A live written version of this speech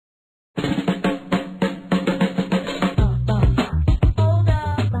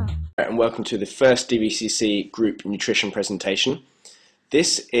welcome to the first DVCC group nutrition presentation.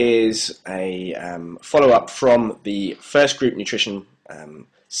 This is a follow-up from the first group nutrition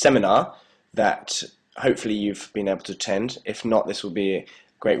seminar that hopefully you've been able to attend. If not, this will be a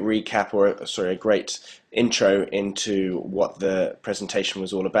great recap or a great intro into what the presentation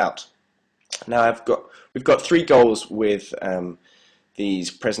was all about. Now we've got three goals with these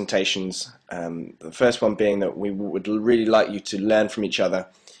presentations. The first one being that we would really like you to learn from each other.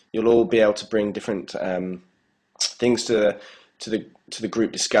 You'll all be able to bring different things to the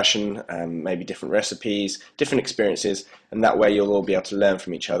group discussion, maybe different recipes, different experiences, and that way you'll all be able to learn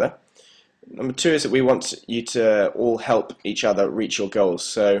from each other. Number two is that we want you to all help each other reach your goals.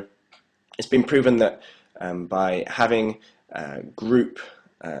 So it's been proven that by having group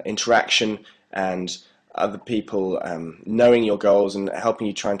interaction and other people knowing your goals and helping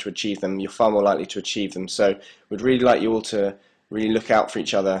you trying to achieve them, you're far more likely to achieve them. So we'd really like you all to really look out for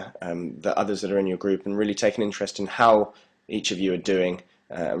each other, the others that are in your group, and really take an interest in how each of you are doing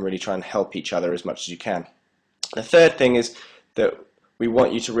and really try and help each other as much as you can. The third thing is that we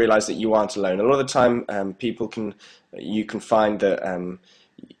want you to realize that you aren't alone. A lot of the time you can find that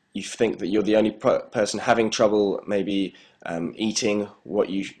you think that you're the only person having trouble maybe eating what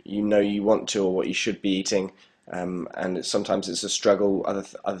you know you want to or what you should be eating, and sometimes it's a struggle,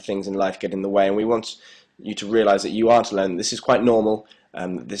 other things in life get in the way, and we want you to realize that you aren't alone. This is quite normal.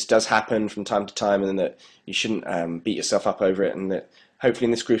 This does happen from time to time, and that you shouldn't beat yourself up over it, and that hopefully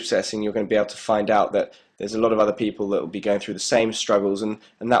in this group setting you're going to be able to find out that there's a lot of other people that will be going through the same struggles, and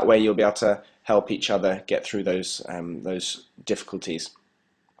that way you'll be able to help each other get through those difficulties.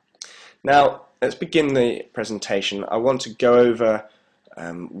 Now let's begin the presentation. I want to go over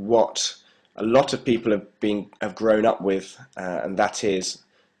what a lot of people have grown up with, and that is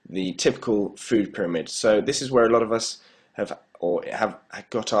the typical food pyramid. So this is where a lot of us have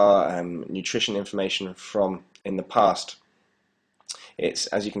got our nutrition information from in the past. It's,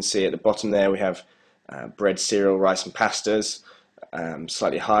 as you can see at the bottom there, we have bread, cereal, rice and pastas.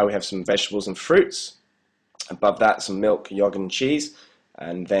 Slightly higher we have some vegetables and fruits. Above that some milk, yogurt and cheese,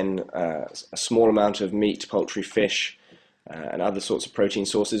 and then a small amount of meat, poultry, fish and other sorts of protein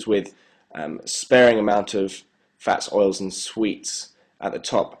sources, with sparing amount of fats, oils and sweets at the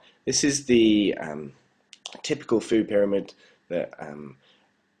top. This is the typical food pyramid that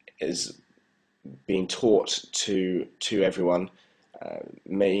is being taught to everyone.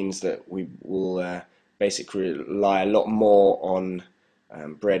 Means that we will basically rely a lot more on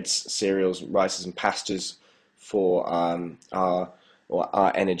breads, cereals, rices and pastas for our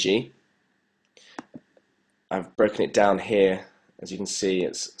energy. I've broken it down here. As you can see,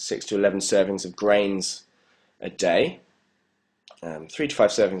 it's 6 to 11 servings of grains a day, 3 to 5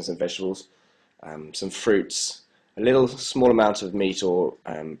 servings of vegetables, some fruits, a little small amount of meat or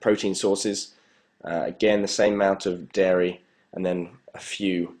protein sources, again the same amount of dairy, and then a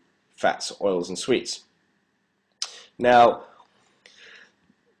few fats, oils and sweets. Now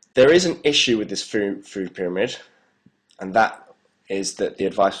there is an issue with this food pyramid, and that is that the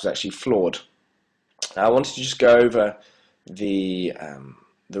advice was actually flawed. Now, I wanted to just go over the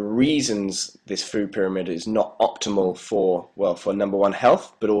reasons this food pyramid is not optimal for number one,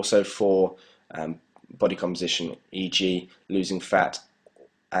 health, but also for body composition, e.g. losing fat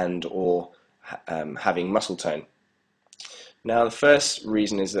and or having muscle tone. Now the first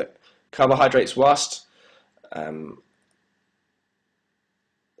reason is that carbohydrates, whilst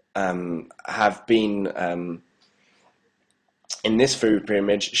have been in this food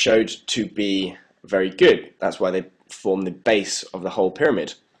pyramid showed to be very good. That's why they form the base of the whole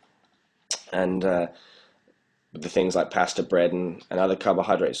pyramid. And the things like pasta, bread and other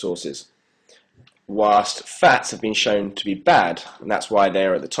carbohydrate sources. Whilst fats have been shown to be bad, and that's why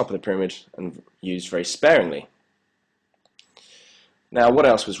they're at the top of the pyramid and used very sparingly. Now, what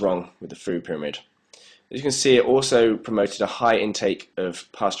else was wrong with the food pyramid? As you can see, it also promoted a high intake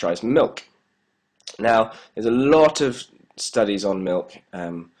of pasteurized milk. Now, there's a lot of studies on milk,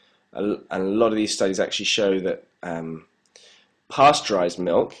 and a lot of these studies actually show that pasteurized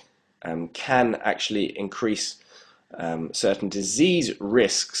milk can actually increase certain disease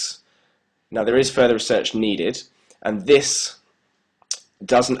risks. Now, there is further research needed, and this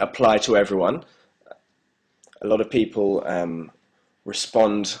doesn't apply to everyone. A lot of people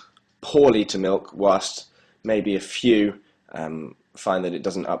respond poorly to milk, whilst maybe a few find that it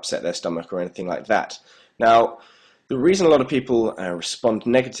doesn't upset their stomach or anything like that. Now, the reason a lot of people respond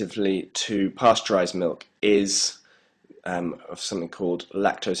negatively to pasteurized milk is of something called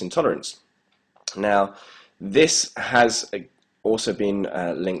lactose intolerance. Now, this has also been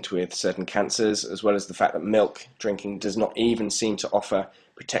linked with certain cancers, as well as the fact that milk drinking does not even seem to offer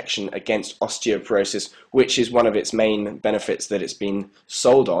protection against osteoporosis, which is one of its main benefits that it's been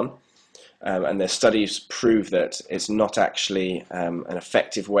sold on. And their studies prove that it's not actually an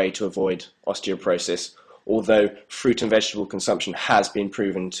effective way to avoid osteoporosis, although fruit and vegetable consumption has been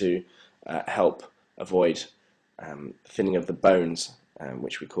proven to help avoid thinning of the bones,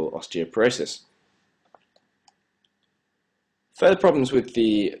 which we call osteoporosis. Further problems with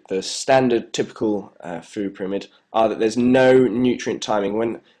the standard typical food pyramid are that there's no nutrient timing.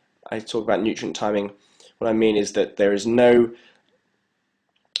 When I talk about nutrient timing, what I mean is that there is no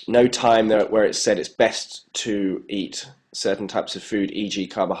time there where it's said it's best to eat certain types of food, e.g.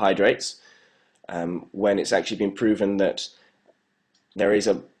 carbohydrates, when it's actually been proven that there is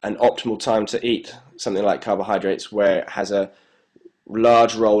an optimal time to eat something like carbohydrates where it has a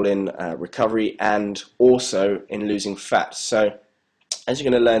large role in recovery and also in losing fat. So as you're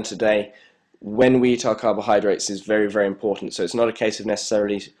going to learn today, when we eat our carbohydrates is very, very important. So it's not a case of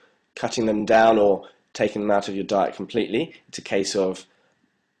necessarily cutting them down or taking them out of your diet completely. It's a case of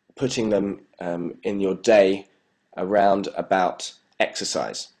putting them in your day around about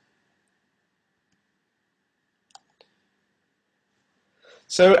exercise.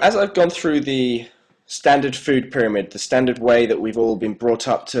 So as I've gone through the standard food pyramid, the standard way that we've all been brought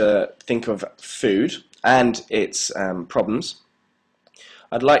up to think of food and its problems,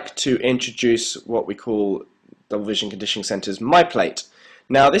 I'd like to introduce what we call Double Vision Conditioning Center's My Plate.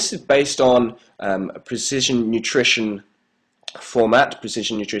 Now this is based on a precision nutrition format.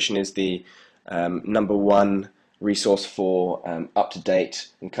 Precision nutrition is the #1 resource for up-to-date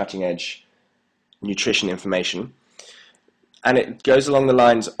and cutting-edge nutrition information. And it goes along the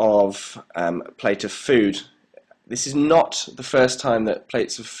lines of a plate of food. This is not the first time that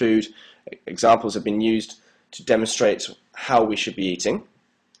plates of food examples have been used to demonstrate how we should be eating,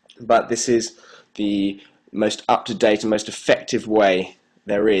 but this is the most up-to-date and most effective way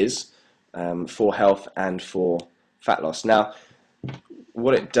there is for health and for fat loss. Now,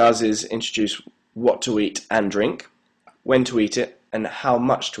 what it does is introduce what to eat and drink, when to eat it, and how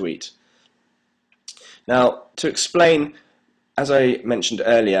much to eat. Now, to explain, as I mentioned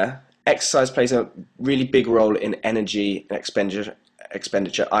earlier, exercise plays a really big role in energy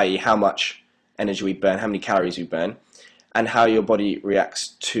expenditure, i.e. how much energy we burn, how many calories we burn, and how your body reacts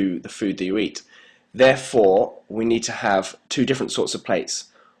to the food that you eat. Therefore, we need to have two different sorts of plates.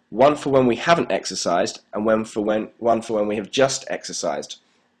 One for when we haven't exercised and one for when we have just exercised.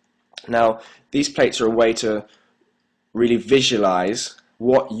 Now, these plates are a way to really visualize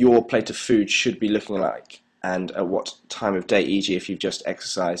what your plate of food should be looking like and at what time of day, e.g. if you've just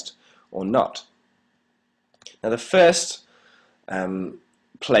exercised or not. Now the first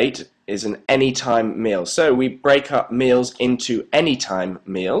plate is an anytime meal. So we break up meals into anytime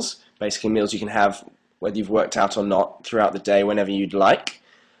meals, basically meals you can have whether you've worked out or not throughout the day whenever you'd like.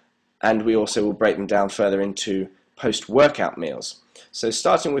 And we also will break them down further into post-workout meals. So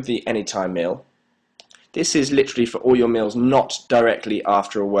starting with the anytime meal, this is literally for all your meals not directly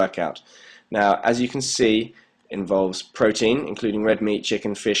after a workout. Now, as you can see, it involves protein, including red meat,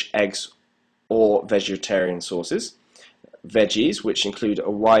 chicken, fish, eggs, or vegetarian sources. Veggies, which include a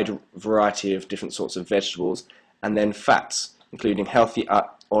wide variety of different sorts of vegetables. And then fats, including healthy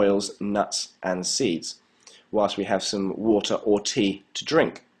oils, nuts, and seeds. Whilst we have some water or tea to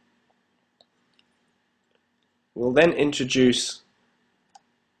drink. We'll then introduce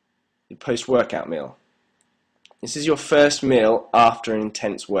the post-workout meal. This is your first meal after an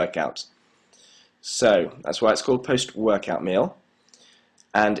intense workout. So that's why it's called post-workout meal,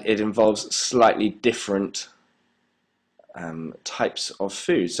 and it involves slightly different types of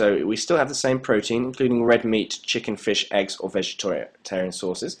food. So we still have the same protein, including red meat, chicken, fish, eggs, or vegetarian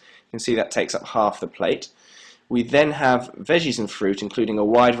sources. You can see that takes up half the plate. We then have veggies and fruit, including a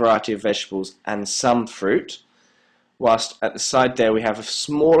wide variety of vegetables and some fruit, whilst at the side there we have a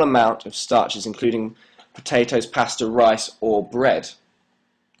small amount of starches, including potatoes, pasta, rice, or bread.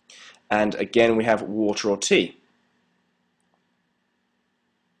 And again we have water or tea.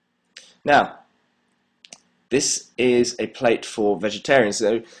 Now, this is a plate for vegetarians.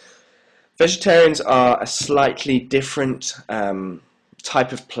 So vegetarians are a slightly different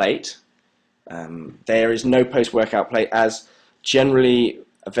type of plate. There is no post-workout plate, as generally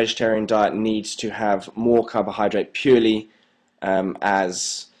a vegetarian diet needs to have more carbohydrate purely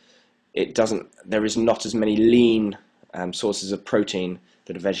as there is not as many lean sources of protein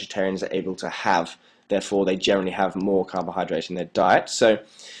that vegetarians are able to have. Therefore, they generally have more carbohydrate in their diet. So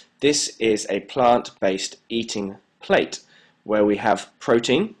this is a plant-based eating plate where we have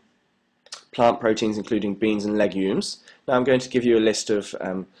protein, plant proteins including beans and legumes. Now I'm going to give you a list of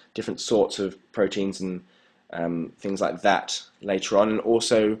different sorts of proteins and things like that later on. And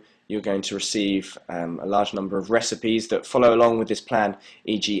also you're going to receive a large number of recipes that follow along with this plan,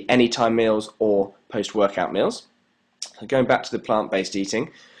 e.g. anytime meals or post-workout meals. So going back to the plant-based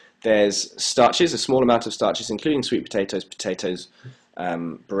eating, there's starches, a small amount of starches, including sweet potatoes,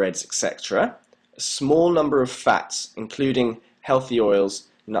 breads, etc. A small number of fats, including healthy oils,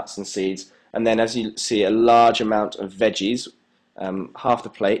 nuts and seeds, and then, as you see, a large amount of veggies, half the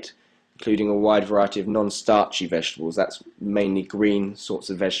plate, including a wide variety of non-starchy vegetables. That's mainly green sorts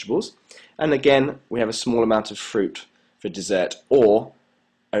of vegetables. And again, we have a small amount of fruit for dessert, or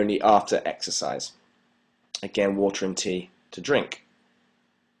only after exercise. Again, water and tea to drink.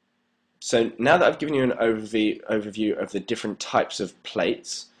 So now that I've given you an overview of the different types of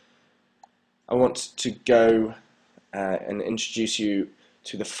plates, I want to go and introduce you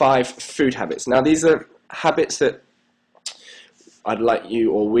to the 5 food habits. Now, these are habits that I'd like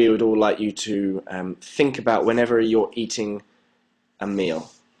you, or we would all like you to think about whenever you're eating a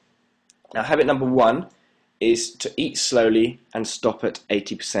meal. Now, habit number 1 is to eat slowly and stop at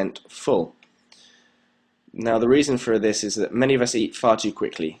 80% full. Now, the reason for this is that many of us eat far too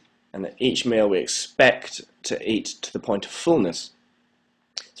quickly, and at each meal we expect to eat to the point of fullness.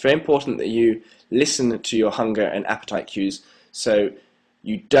 It's very important that you listen to your hunger and appetite cues, so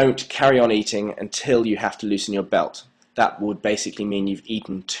you don't carry on eating until you have to loosen your belt. That would basically mean you've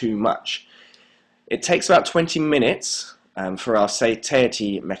eaten too much. It takes about 20 minutes for our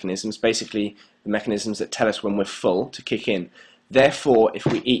satiety mechanisms, basically the mechanisms that tell us when we're full, to kick in. Therefore, if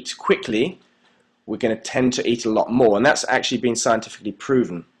we eat quickly, we're going to tend to eat a lot more, and that's actually been scientifically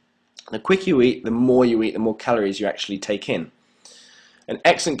proven. The quicker you eat, the more calories you actually take in. An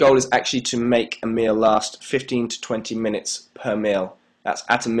excellent goal is actually to make a meal last 15 to 20 minutes per meal. That's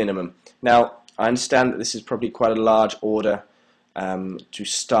at a minimum. Now, I understand that this is probably quite a large order to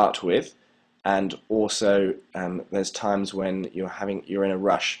start with, and also there's times when you're in a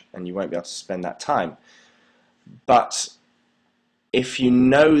rush and you won't be able to spend that time. But if you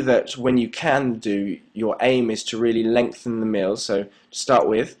know that when you can do, your aim is to really lengthen the meals. So to start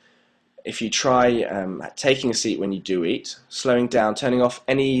with, if you try taking a seat when you do eat, slowing down, turning off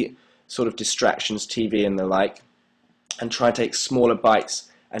any sort of distractions, TV and the like, and try to take smaller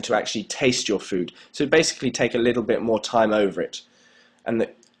bites and to actually taste your food. So basically take a little bit more time over it, and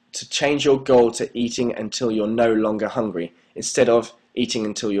to change your goal to eating until you're no longer hungry instead of eating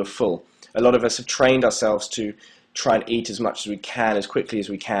until you're full. A lot of us have trained ourselves to try and eat as much as we can, as quickly as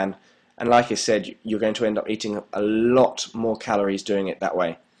we can, and like I said, you're going to end up eating a lot more calories doing it that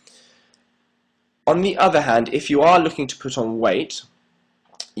way. On the other hand, if you are looking to put on weight,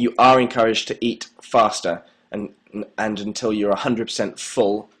 you are encouraged to eat faster and until you're 100%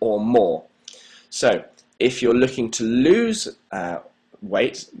 full or more. So if you're looking to lose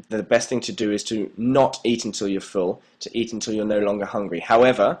weight, the best thing to do is to not eat until you're full, to eat until you're no longer hungry.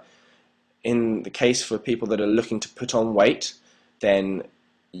 However, in the case for people that are looking to put on weight, then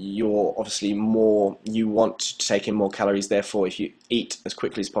you're obviously you want to take in more calories. Therefore, if you eat as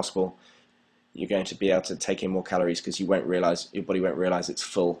quickly as possible, you're going to be able to take in more calories, because your body won't realize it's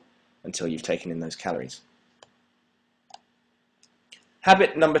full until you've taken in those calories.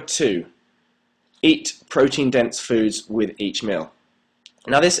 Habit number 2, eat protein-dense foods with each meal.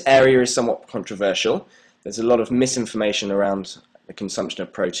 Now, this area is somewhat controversial. There's a lot of misinformation around the consumption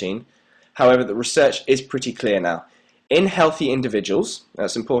of protein. However, the research is pretty clear now. In healthy individuals,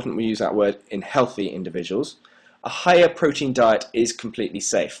 that's important we use that word, in healthy individuals, a higher protein diet is completely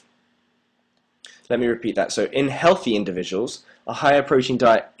safe. Let me repeat that. So in healthy individuals, a higher protein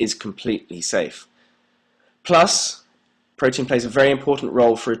diet is completely safe. Plus, protein plays a very important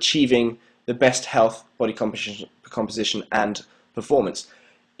role for achieving the best health, body composition and performance.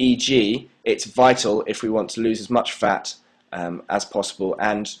 E.g., it's vital if we want to lose as much fat as possible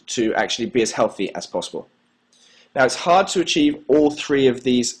and to actually be as healthy as possible. Now, it's hard to achieve all 3 of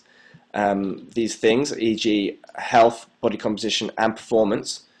these things, e.g. health, body composition and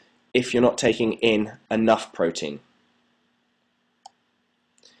performance, if you're not taking in enough protein.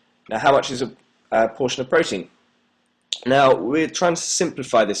 Now, how much is a portion of protein? Now, we're trying to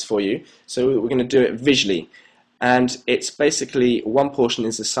simplify this for you, so we're going to do it visually. And it's basically, one portion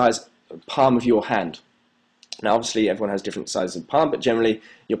is the size of palm of your hand. Now, obviously, everyone has different sizes of palm, but generally,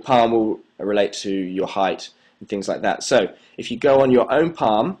 your palm will relate to your height and things like that. So, if you go on your own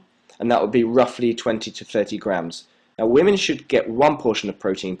palm, and that would be roughly 20 to 30 grams. Now, women should get 1 portion of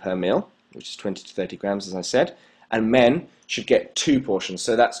protein per meal, which is 20 to 30 grams, as I said, and men should get 2 portions,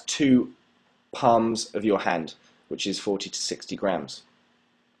 so that's 2 palms of your hand, which is 40 to 60 grams.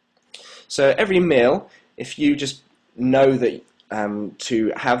 So every meal, if you just know that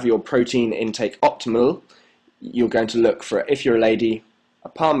to have your protein intake optimal, you're going to look for, if you're a lady, a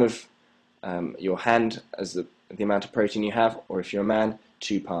palm of your hand as the amount of protein you have, or if you're a man,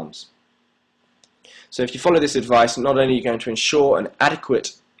 2 palms. So if you follow this advice, not only are you going to ensure an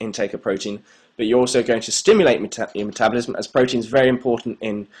adequate intake of protein, but you're also going to stimulate your metabolism, as protein is very important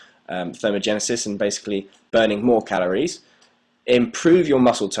in thermogenesis and basically burning more calories. Improve your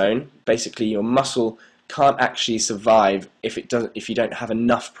muscle tone. Basically, your muscle can't actually survive if you don't have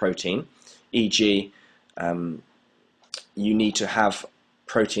enough protein. E.g., you need to have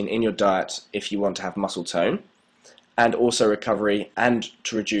protein in your diet if you want to have muscle tone, and also recovery, and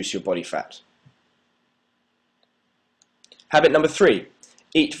to reduce your body fat. Habit number 3,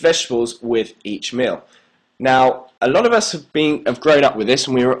 eat vegetables with each meal. Now, a lot of us have grown up with this,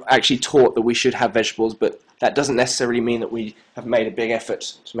 and we were actually taught that we should have vegetables, but that doesn't necessarily mean that we have made a big effort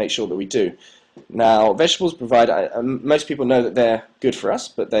to make sure that we do. Now, vegetables provide, most people know that they're good for us,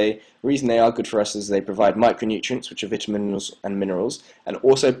 but the reason they are good for us is they provide micronutrients, which are vitamins and minerals, and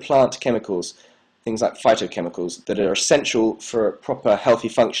also plant chemicals, things like phytochemicals, that are essential for a proper healthy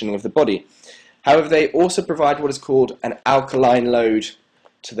functioning of the body. However, they also provide what is called an alkaline load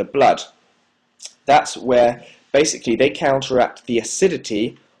to the blood. That's where basically they counteract the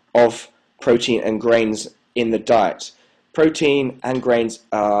acidity of protein and grains in the diet. Protein and grains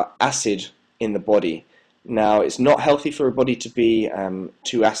are acid in the body. Now, it's not healthy for a body to be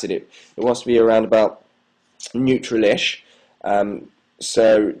too acid. It wants to be around about neutral-ish.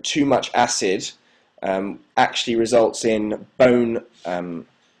 So too much acid actually results in bone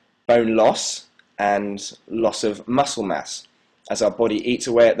loss and loss of muscle mass, as our body eats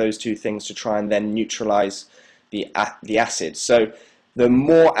away at those two things to try and then neutralize the acid. So the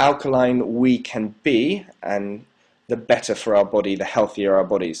more alkaline we can be, and the better for our body, the healthier our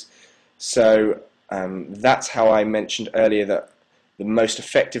bodies. So that's how I mentioned earlier that the most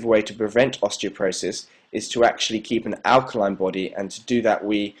effective way to prevent osteoporosis is to actually keep an alkaline body, and to do that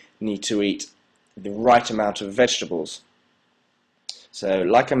we need to eat the right amount of vegetables. So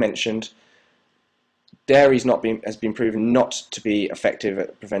like I mentioned, dairy has been proven not to be effective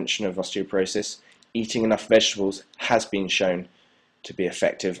at prevention of osteoporosis. Eating enough vegetables has been shown to be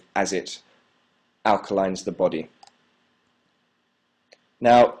effective, as it alkalines the body.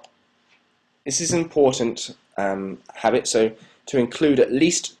 Now, this is an important habit, so to include at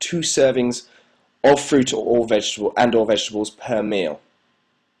least 2 servings of fruit or vegetables per meal.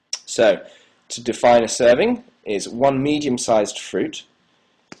 So, to define a serving is 1 medium-sized fruit,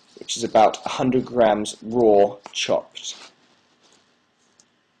 which is about 100 grams raw chopped.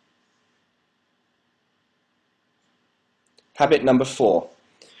 Habit number 4.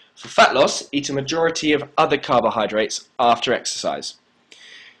 For fat loss, eat a majority of other carbohydrates after exercise.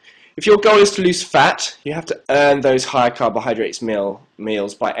 If your goal is to lose fat, you have to earn those higher carbohydrates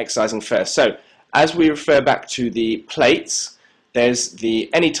meals by exercising first. So, as we refer back to the plates, there's the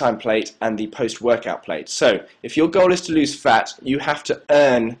anytime plate and the post-workout plate. So, if your goal is to lose fat, you have to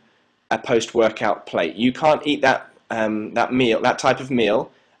earn a post-workout plate. You can't eat that type of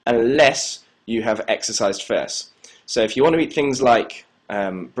meal, unless you have exercised first. So, if you want to eat things like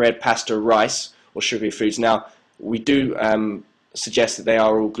bread, pasta, rice, or sugary foods, now we do suggest that they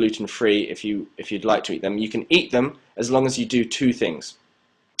are all gluten-free. If you'd like to eat them, you can eat them as long as you do 2 things.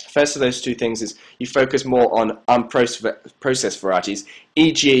 First of those 2 things is you focus more on unprocessed varieties,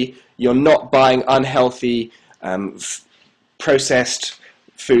 e.g. you're not buying unhealthy processed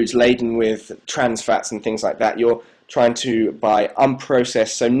foods laden with trans fats and things like that. You're trying to buy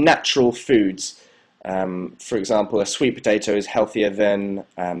unprocessed, so natural foods. For example, a sweet potato is healthier than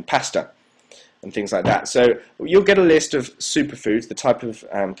pasta and things like that. So you'll get a list of superfoods, the type of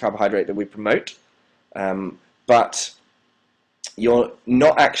carbohydrate that we promote, but you're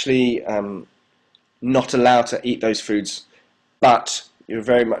not actually not allowed to eat those foods, but you're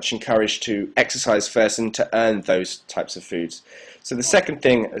very much encouraged to exercise first and to earn those types of foods. So the second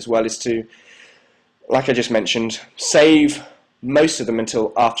thing as well is to, like I just mentioned, save most of them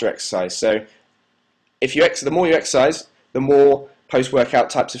until after exercise. So if the more you exercise, the more post-workout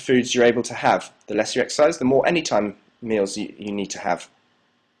types of foods you're able to have. The less you exercise, the more anytime meals you need to have.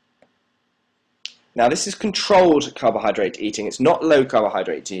 Now, this is controlled carbohydrate eating. It's not low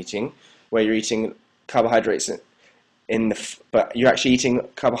carbohydrate eating, where you're eating carbohydrates but you're actually eating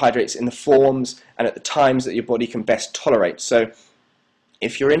carbohydrates in the forms and at the times that your body can best tolerate. So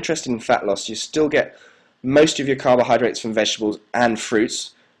if you're interested in fat loss, you still get most of your carbohydrates from vegetables and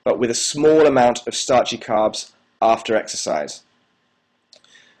fruits, but with a small amount of starchy carbs after exercise.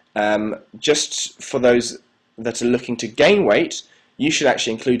 Just for those that are looking to gain weight, you should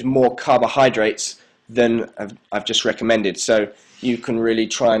actually include more carbohydrates than I've just recommended. So you can really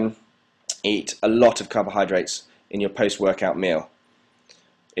try and eat a lot of carbohydrates in your post-workout meal.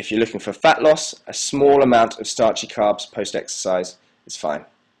 If you're looking for fat loss, a small amount of starchy carbs post-exercise is fine.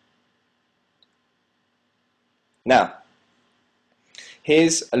 Now,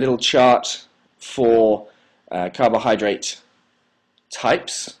 here's a little chart for carbohydrate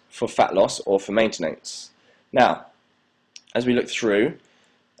types for fat loss or for maintenance. Now, as we look through,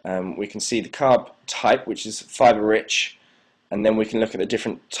 we can see the carb type, which is fiber-rich, and then we can look at the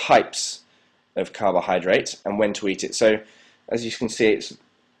different types of carbohydrate and when to eat it. So, as you can see, it's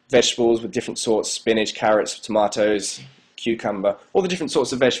vegetables with different sorts: spinach, carrots, tomatoes, cucumber, all the different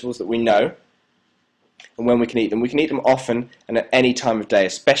sorts of vegetables that we know, and when we can eat them. We can eat them often and at any time of day,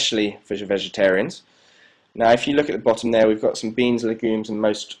 especially for vegetarians. Now, if you look at the bottom there, we've got some beans, legumes, and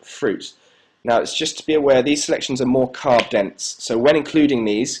most fruit. Now, it's just to be aware, these selections are more carb dense, so when including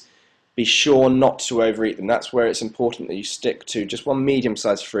these, be sure not to overeat them. That's where it's important that you stick to just one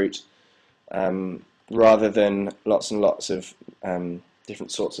medium-sized fruit rather than lots and lots of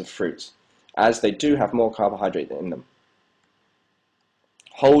different sorts of fruits, as they do have more carbohydrate in them.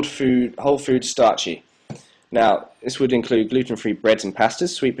 Whole food starchy. Now, this would include gluten-free breads and pastas,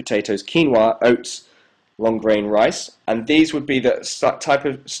 sweet potatoes, quinoa, oats, long grain rice, and these would be the type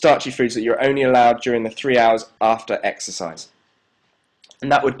of starchy foods that you're only allowed during the 3 hours after exercise.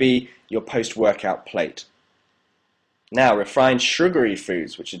 And that would be your post-workout plate. Now, refined sugary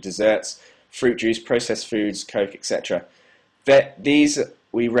foods, which are desserts, fruit juice, processed foods, Coke, etc. These,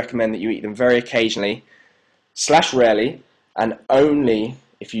 we recommend that you eat them very occasionally / rarely, and only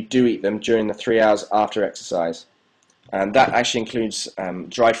if you do eat them during the 3 hours after exercise. And that actually includes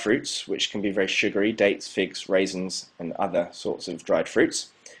dried fruits, which can be very sugary: dates, figs, raisins, and other sorts of dried fruits.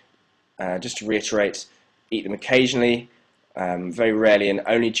 Just to reiterate, eat them occasionally, very rarely, and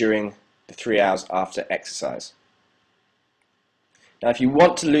only during the 3 hours after exercise. Now, if you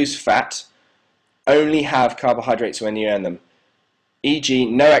want to lose fat, only have carbohydrates when you earn them. E.g.,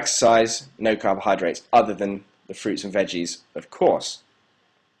 no exercise, no carbohydrates, other than the fruits and veggies, of course.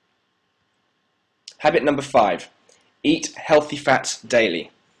 Habit number 5. Eat healthy fats daily.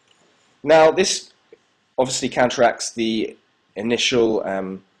 Now, this obviously counteracts the initial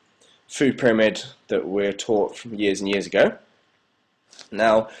food pyramid that we're taught from years and years ago.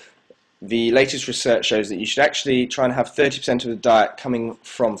 Now, the latest research shows that you should actually try and have 30% of the diet coming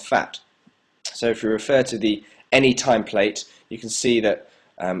from fat. So if you refer to the anytime plate, you can see that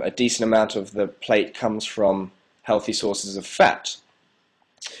a decent amount of the plate comes from healthy sources of fat.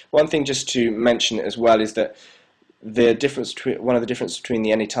 One thing just to mention as well is that one of the differences between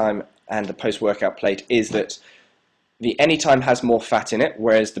the anytime and the post-workout plate is that the anytime has more fat in it,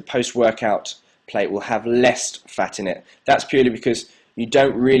 whereas the post-workout plate will have less fat in it. That's purely because you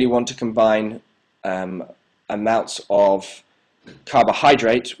don't really want to combine amounts of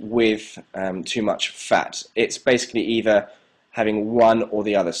carbohydrate with too much fat. It's basically either having one or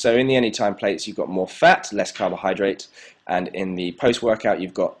the other. So in the anytime plates, you've got more fat, less carbohydrate, and in the post-workout,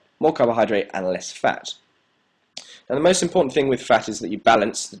 you've got more carbohydrate and less fat. Now, the most important thing with fat is that you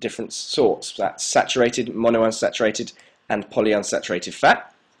balance the different sorts. That's saturated, monounsaturated, and polyunsaturated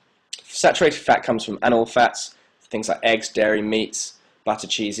fat. Saturated fat comes from animal fats, things like eggs, dairy, meats, butter,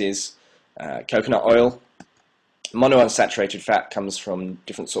 cheeses, coconut oil. Monounsaturated fat comes from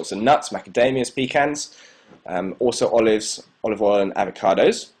different sorts of nuts, macadamias, pecans, also olives, olive oil, and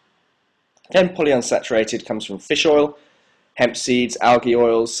avocados. Then polyunsaturated comes from fish oil, hemp seeds, algae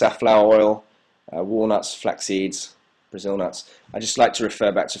oils, safflower oil, walnuts, flax seeds, Brazil nuts. I just like to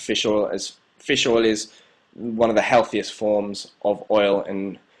refer back to fish oil, as fish oil is one of the healthiest forms of oil,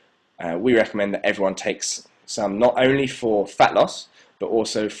 and we recommend that everyone takes some, not only for fat loss, but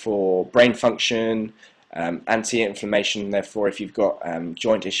also for brain function, anti-inflammation. Therefore, if you've got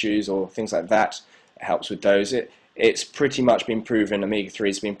joint issues or things like that, it helps with those. It's pretty much been proven, omega-3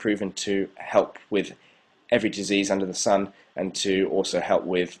 has been proven to help with every disease under the sun, and to also help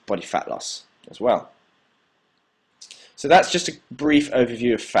with body fat loss as well. So that's just a brief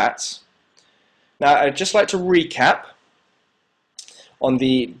overview of fats. Now, I'd just like to recap on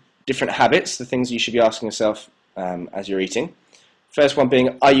the different habits, the things you should be asking yourself as you're eating. First one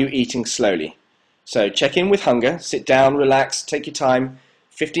being, are you eating slowly? So check in with hunger, sit down, relax, take your time.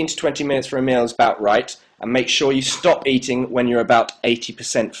 15 to 20 minutes for a meal is about right, and make sure you stop eating when you're about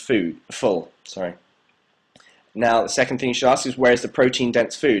 80% full. Now, the second thing you should ask is, where is the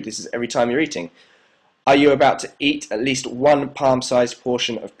protein-dense food? This is every time you're eating. Are you about to eat at least one palm-sized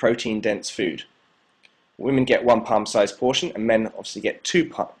portion of protein-dense food? Women get one palm-sized portion, and men obviously get two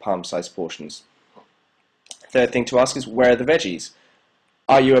palm-sized portions. Third thing to ask is, where are the veggies?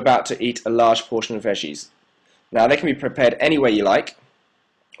 Are you about to eat a large portion of veggies? Now, they can be prepared any way you like,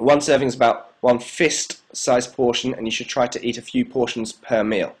 One serving is about one fist-sized portion, and you should try to eat a few portions per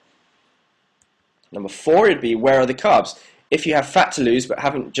meal. Number 4 would be, where are the carbs? If you have fat to lose but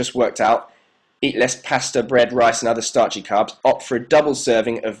haven't just worked out, eat less pasta, bread, rice and other starchy carbs. Opt for a double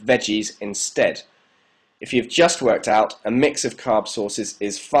serving of veggies instead. If you've just worked out, a mix of carb sources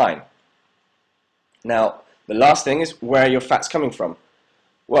is fine. Now, the last thing is, where are your fats coming from?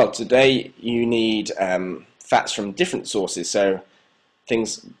 Well, today you need fats from different sources, so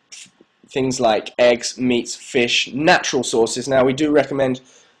things like eggs, meats, fish, natural sources. Now, we do recommend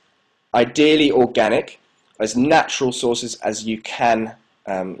ideally organic, as natural sources as you can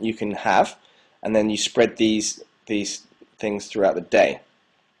have, and then you spread these things throughout the day.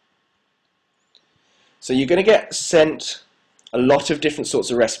 So you're going to get sent a lot of different sorts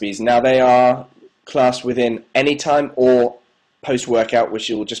of recipes. Now, they are classed within anytime or post-workout, which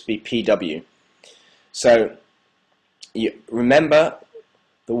will just be PW. So you remember,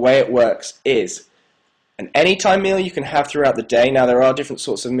 the way it works is an anytime meal you can have throughout the day. Now, there are different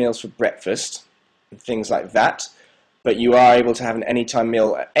sorts of meals for breakfast and things like that, but you are able to have an anytime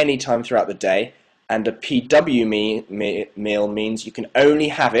meal at any time throughout the day. And a PW meal means you can only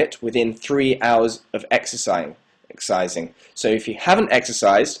have it within 3 hours of exercising. So if you haven't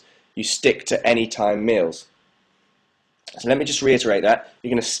exercised, you stick to anytime meals. So let me just reiterate that.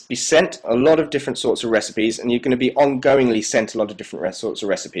 You're going to be sent a lot of different sorts of recipes, and you're going to be ongoingly sent a lot of different sorts of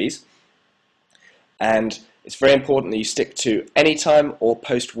recipes. And it's very important that you stick to anytime or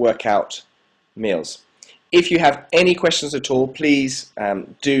post-workout meals. If you have any questions at all, please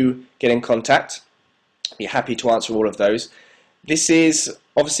do get in contact. I'll be happy to answer all of those. This is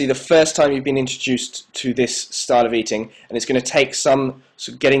obviously the first time you've been introduced to this style of eating, and it's going to take some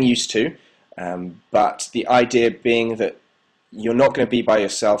sort of getting used to, but the idea being that you're not going to be by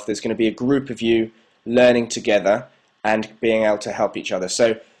yourself. There's going to be a group of you learning together and being able to help each other.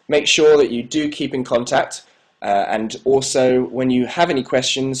 So make sure that you do keep in contact, and also when you have any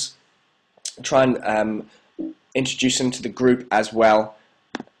questions, try and introduce them to the group as well,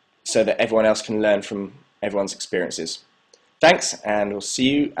 so that everyone else can learn from everyone's experiences. Thanks, and we'll see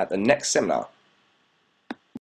you at the next seminar.